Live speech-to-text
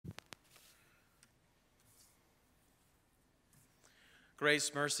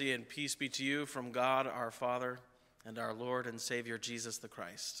Grace, mercy, and peace be to you from God our Father and our Lord and Savior Jesus the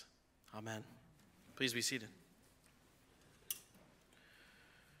Christ. Amen. Please be seated.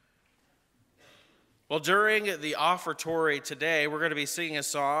 Well, during the offertory today, we're going to be singing a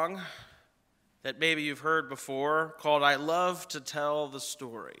song that maybe you've heard before called I Love to Tell the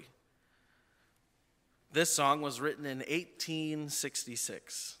Story. This song was written in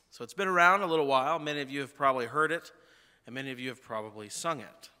 1866, so it's been around a little while. Many of you have probably heard it, and many of you have probably sung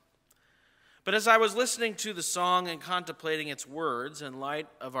it. But as I was listening to the song and contemplating its words in light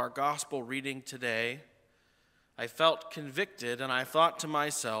of our gospel reading today, I felt convicted and I thought to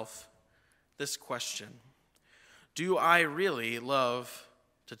myself this question: do I really love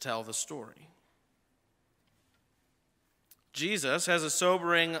to tell the story? Jesus has a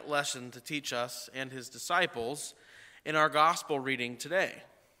sobering lesson to teach us and his disciples in our gospel reading today.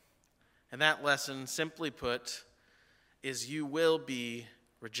 And that lesson, simply put, is you will be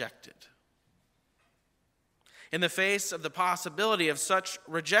rejected. In the face of the possibility of such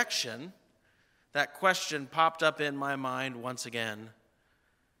rejection, that question popped up in my mind once again: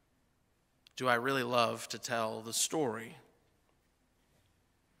 do I really love to tell the story?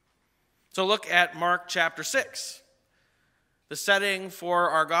 So look at Mark chapter 6. The setting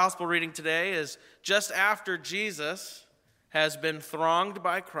for our gospel reading today is just after Jesus has been thronged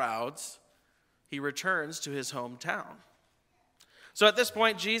by crowds, he returns to his hometown. So at this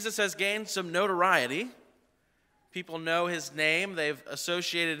point, Jesus has gained some notoriety. People know his name. They've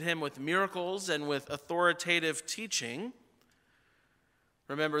associated him with miracles and with authoritative teaching.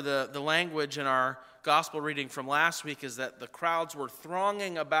 Remember, the language in our gospel reading from last week is that the crowds were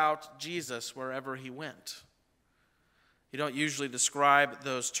thronging about Jesus wherever he went. You don't usually describe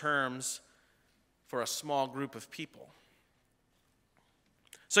those terms for a small group of people.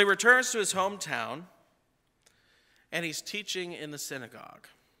 So he returns to his hometown, and he's teaching in the synagogue.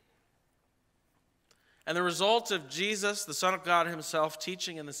 And the result of Jesus, the Son of God himself,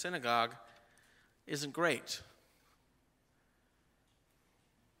 teaching in the synagogue isn't great.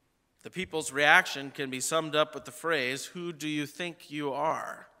 The people's reaction can be summed up with the phrase, "Who do you think you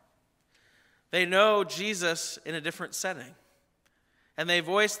are?" They know Jesus in a different setting. And they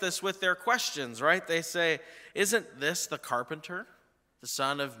voice this with their questions, right? They say, "Isn't this the carpenter, the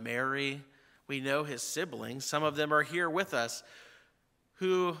son of Mary? We know his siblings. Some of them are here with us.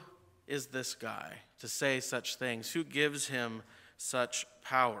 Who is this guy to say such things? Who gives him such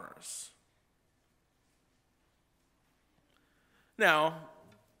powers?" Now,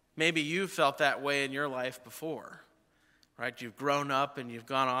 maybe you felt that way in your life before, right? You've grown up and you've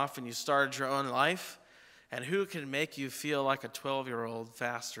gone off and you started your own life. And who can make you feel like a 12-year-old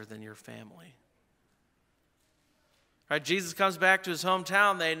faster than your family? Right? Jesus comes back to his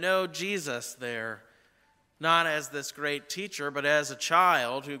hometown. They know Jesus there, not as this great teacher, but as a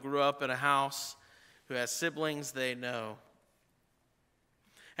child who grew up in a house, who has siblings they know.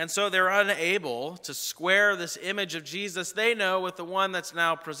 And so they're unable to square this image of Jesus they know with the one that's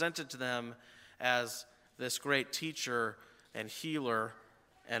now presented to them as this great teacher and healer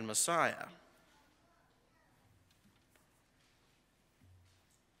and Messiah.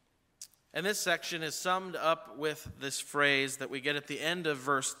 And this section is summed up with this phrase that we get at the end of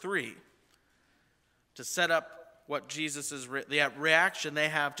verse 3 to set up what the reaction they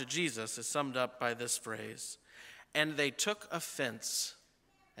have to Jesus is summed up by this phrase: and they took offense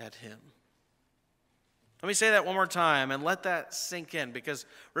at him. Let me say that one more time and let that sink in, because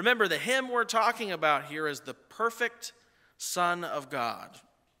remember, the him we're talking about here is the perfect Son of God.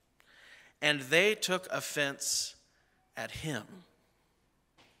 And they took offense at him.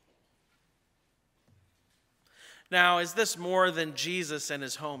 Now, is this more than Jesus and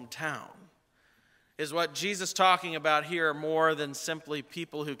his hometown? Is what Jesus talking about here more than simply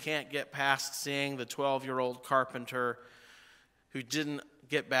people who can't get past seeing the 12-year-old carpenter who didn't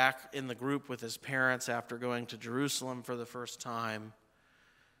get back in the group with his parents after going to Jerusalem for the first time?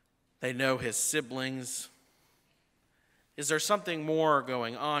 They know his siblings. Is there something more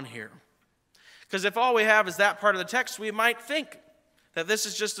going on here? Because if all we have is that part of the text, we might think that this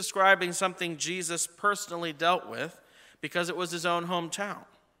is just describing something Jesus personally dealt with because it was his own hometown.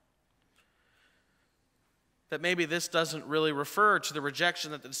 That maybe this doesn't really refer to the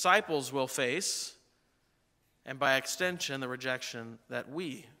rejection that the disciples will face, and by extension, the rejection that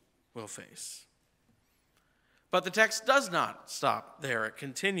we will face. But the text does not stop there. It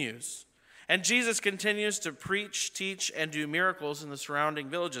continues. And Jesus continues to preach, teach, and do miracles in the surrounding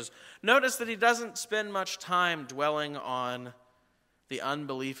villages. Notice that he doesn't spend much time dwelling on the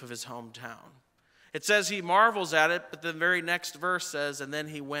unbelief of his hometown. It says he marvels at it, but the very next verse says, and then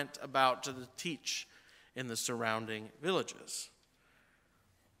he went about to teach in the surrounding villages.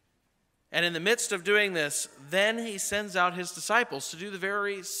 And in the midst of doing this, then he sends out his disciples to do the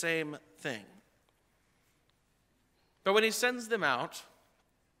very same thing. But when he sends them out,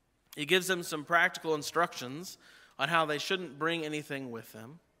 he gives them some practical instructions on how they shouldn't bring anything with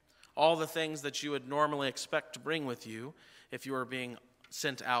them, all the things that you would normally expect to bring with you if you were being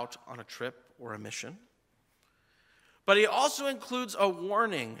sent out on a trip or a mission. But he also includes a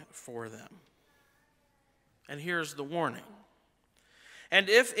warning for them. And here's the warning. And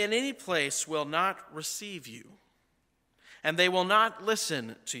if in any place will not receive you, and they will not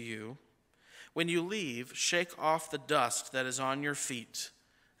listen to you, when you leave, shake off the dust that is on your feet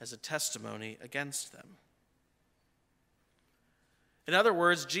as a testimony against them. In other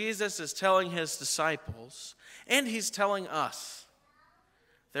words, Jesus is telling his disciples, and he's telling us,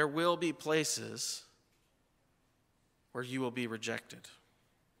 there will be places where you will be rejected.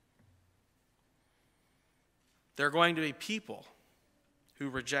 There are going to be people who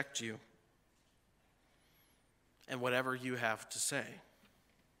reject you and whatever you have to say.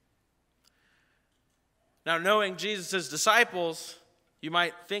 Now, knowing Jesus' disciples, you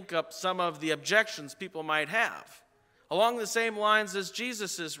might think up some of the objections people might have, along the same lines as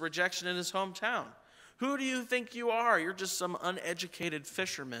Jesus' rejection in his hometown. Who do you think you are? You're just some uneducated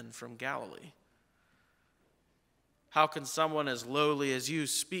fisherman from Galilee. How can someone as lowly as you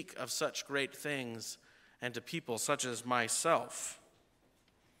speak of such great things and to people such as myself?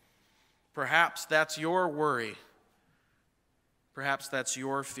 Perhaps that's your worry. Perhaps that's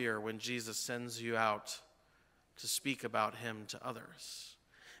your fear when Jesus sends you out to speak about him to others.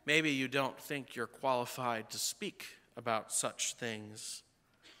 Maybe you don't think you're qualified to speak about such things,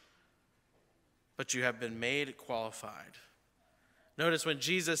 but you have been made qualified. Notice when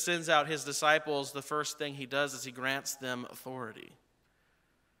Jesus sends out his disciples, the first thing he does is he grants them authority.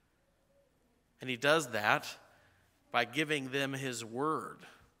 And he does that by giving them his word,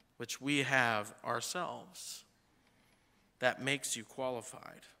 which we have ourselves. That makes you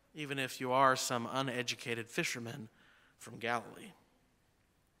qualified, even if you are some uneducated fisherman from Galilee.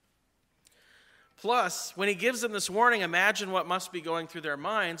 Plus, when he gives them this warning, imagine what must be going through their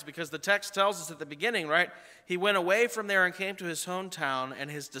minds, because the text tells us at the beginning, right? He went away from there and came to his hometown,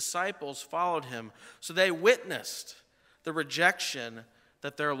 and his disciples followed him. So they witnessed the rejection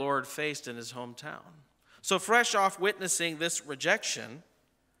that their Lord faced in his hometown. So fresh off witnessing this rejection,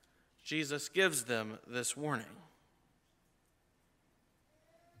 Jesus gives them this warning.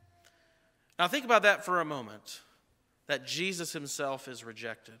 Now think about that for a moment, that Jesus himself is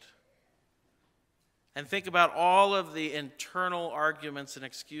rejected. And think about all of the internal arguments and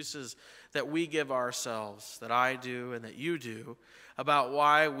excuses that we give ourselves, that I do and that you do, about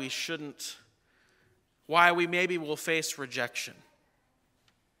why we shouldn't, why we maybe will face rejection.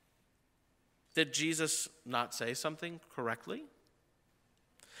 Did Jesus not say something correctly?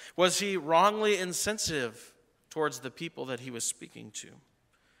 Was he wrongly insensitive towards the people that he was speaking to?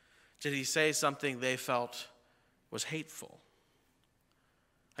 Did he say something they felt was hateful?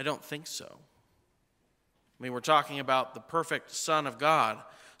 I don't think so. I mean, we're talking about the perfect Son of God.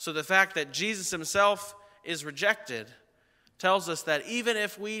 So the fact that Jesus himself is rejected tells us that even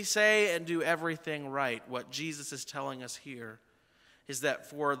if we say and do everything right, what Jesus is telling us here is that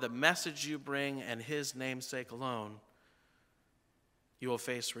for the message you bring and his namesake alone, you will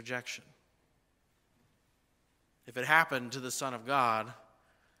face rejection. If it happened to the Son of God,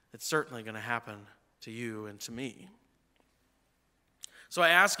 it's certainly going to happen to you and to me. So I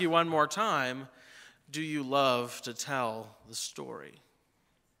ask you one more time, do you love to tell the story?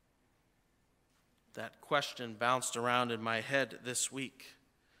 That question bounced around in my head this week.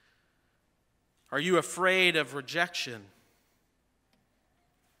 Are you afraid of rejection?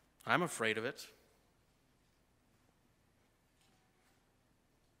 I'm afraid of it.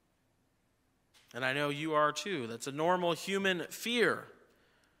 And I know you are too. That's a normal human fear,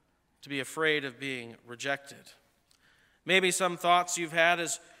 to be afraid of being rejected. Maybe some thoughts you've had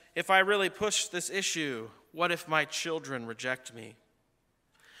is, if I really push this issue, what if my children reject me?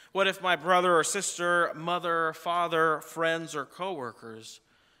 What if my brother or sister, mother, father, friends, or coworkers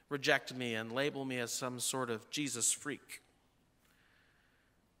reject me and label me as some sort of Jesus freak?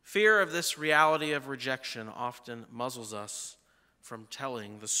 Fear of this reality of rejection often muzzles us from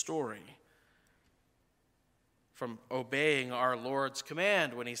telling the story, from obeying our Lord's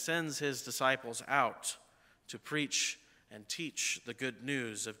command when he sends his disciples out to preach and teach the good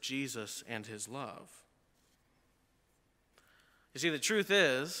news of Jesus and his love. You see, the truth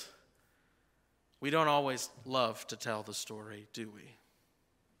is, we don't always love to tell the story, do we?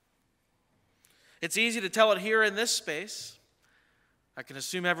 It's easy to tell it here in this space. I can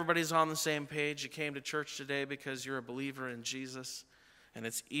assume everybody's on the same page. You came to church today because you're a believer in Jesus, and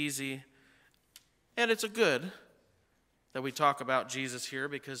it's easy And it's a good that we talk about Jesus here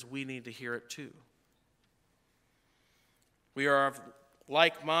because we need to hear it too. We are of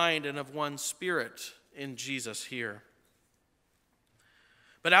like mind and of one spirit in Jesus here.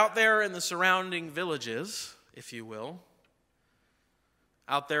 But out there in the surrounding villages, if you will,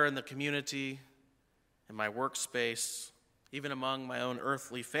 out there in the community, in my workspace, even among my own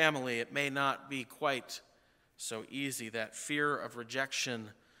earthly family, it may not be quite so easy, that fear of rejection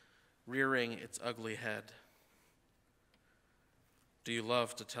rearing its ugly head. Do you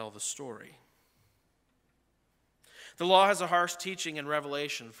love to tell the story? The law has a harsh teaching and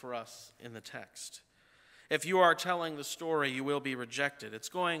revelation for us in the text. If you are telling the story, you will be rejected. It's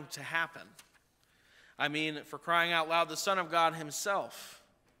going to happen. I mean, for crying out loud, the Son of God himself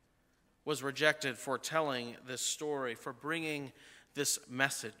was rejected for telling this story, for bringing this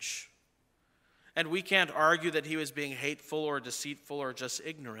message. And we can't argue that he was being hateful or deceitful or just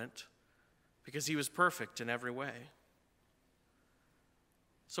ignorant, because he was perfect in every way.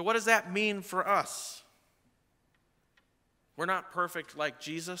 So what does that mean for us? We're not perfect like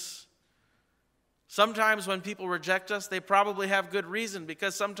Jesus. Sometimes when people reject us, they probably have good reason,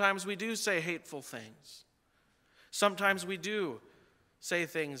 because sometimes we do say hateful things. Sometimes we do say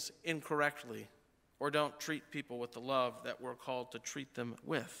things incorrectly or don't treat people with the love that we're called to treat them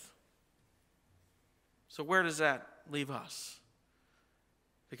with. So where does that leave us?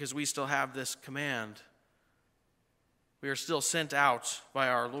 Because we still have this command. We are still sent out by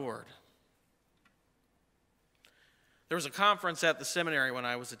our Lord. There was a conference at the seminary when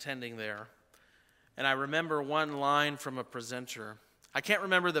I was attending there, and I remember one line from a presenter. I can't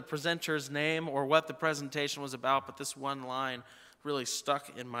remember the presenter's name or what the presentation was about, but this one line really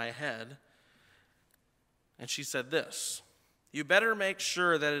stuck in my head. And she said this: "You better make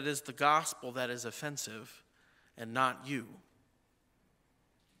sure that it is the gospel that is offensive and not you."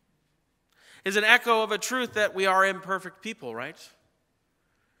 Is an echo of a truth that we are imperfect people, right?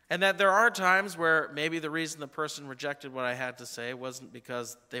 And that there are times where maybe the reason the person rejected what I had to say wasn't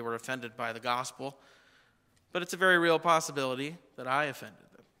because they were offended by the gospel, but it's a very real possibility that I offended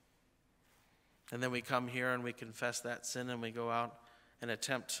them. And then we come here and we confess that sin and we go out and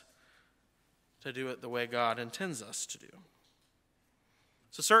attempt to do it the way God intends us to do.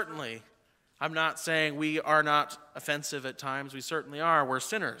 So certainly, I'm not saying we are not offensive at times. We certainly are. We're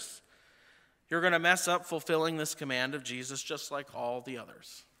sinners. You're going to mess up fulfilling this command of Jesus just like all the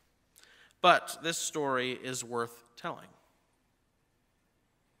others. But this story is worth telling.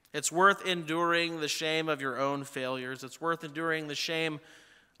 It's worth enduring the shame of your own failures. It's worth enduring the shame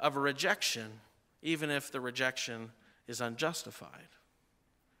of a rejection, even if the rejection is unjustified.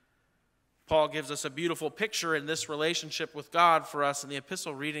 Paul gives us a beautiful picture in this relationship with God for us in the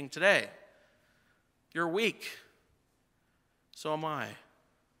epistle reading today. You're weak. So am I.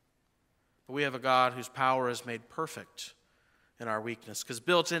 But we have a God whose power is made perfect in our weakness. Because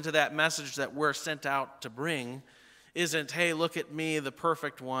built into that message that we're sent out to bring isn't, hey, look at me, the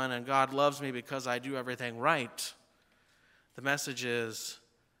perfect one, and God loves me because I do everything right. The message is,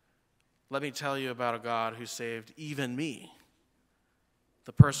 let me tell you about a God who saved even me,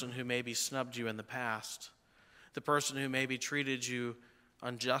 the person who maybe snubbed you in the past, the person who maybe treated you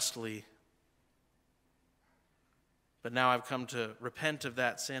unjustly. But now I've come to repent of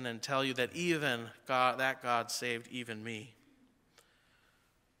that sin and tell you that even God, that God saved even me.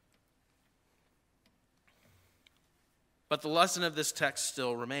 But the lesson of this text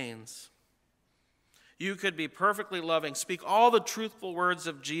still remains. You could be perfectly loving, speak all the truthful words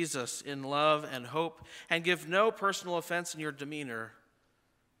of Jesus in love and hope, and give no personal offense in your demeanor,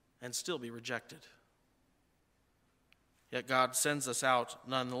 and still be rejected. Yet God sends us out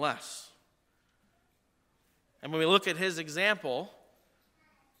nonetheless. And when we look at his example,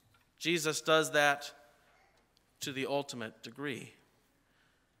 Jesus does that to the ultimate degree.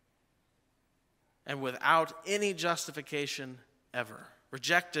 And without any justification ever.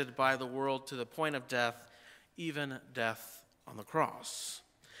 Rejected by the world to the point of death, even death on the cross.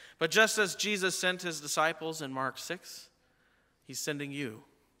 But just as Jesus sent his disciples in Mark 6, he's sending you.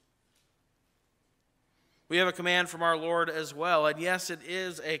 We have a command from our Lord as well. And yes, it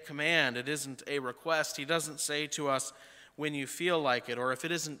is a command. It isn't a request. He doesn't say to us when you feel like it or if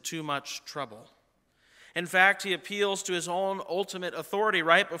it isn't too much trouble. In fact, he appeals to his own ultimate authority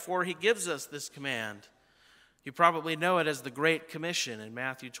right before he gives us this command. You probably know it as the Great Commission in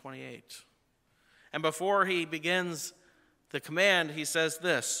Matthew 28. And before he begins the command, he says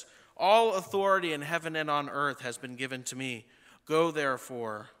this: "All authority in heaven and on earth has been given to me. Go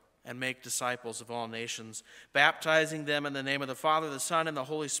therefore and make disciples of all nations, baptizing them in the name of the Father, the Son, and the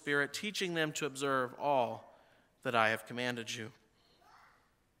Holy Spirit, teaching them to observe all that I have commanded you."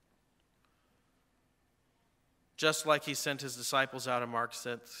 Just like he sent his disciples out in Mark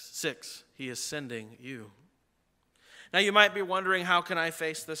 6, he is sending you. Now you might be wondering, how can I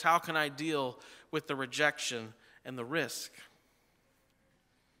face this? How can I deal with the rejection and the risk?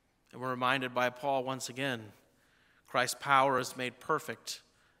 And we're reminded by Paul once again, Christ's power is made perfect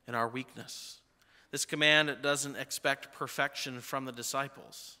in our weakness. This command doesn't expect perfection from the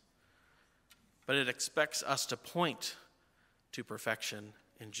disciples, but it expects us to point to perfection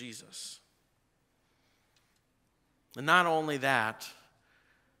in Jesus. And not only that,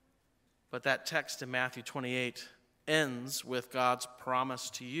 but that text in Matthew 28 ends with God's promise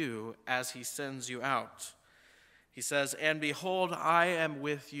to you as he sends you out. He says, "And behold, I am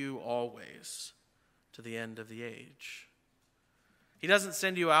with you always to the end of the age." He doesn't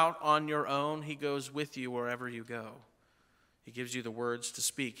send you out on your own. He goes with you wherever you go. He gives you the words to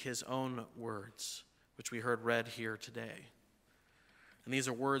speak, his own words, which we heard read here today. And these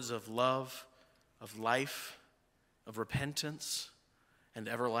are words of love, of life, of repentance, and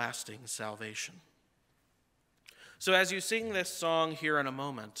everlasting salvation. So as you sing this song here in a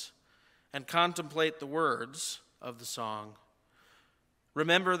moment and contemplate the words of the song,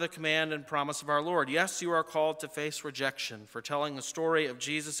 remember the command and promise of our Lord. Yes, you are called to face rejection for telling the story of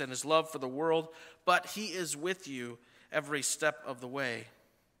Jesus and his love for the world, but he is with you every step of the way.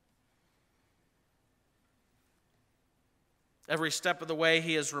 Every step of the way,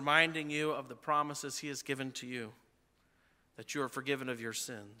 he is reminding you of the promises he has given to you, that you are forgiven of your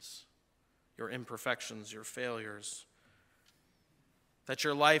sins, your imperfections, your failures, that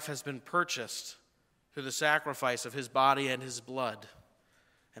your life has been purchased through the sacrifice of his body and his blood,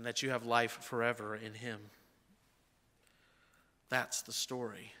 and that you have life forever in him. That's the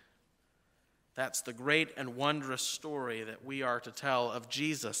story. That's the great and wondrous story that we are to tell of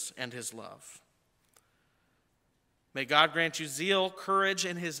Jesus and his love. May God grant you zeal, courage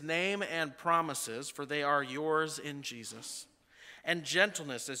in his name and promises, for they are yours in Jesus, and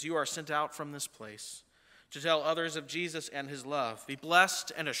gentleness as you are sent out from this place to tell others of Jesus and his love. Be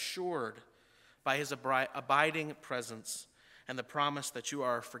blessed and assured by his abiding presence and the promise that you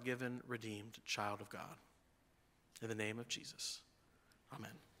are a forgiven, redeemed child of God. In the name of Jesus,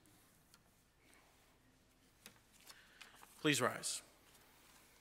 amen. Please rise.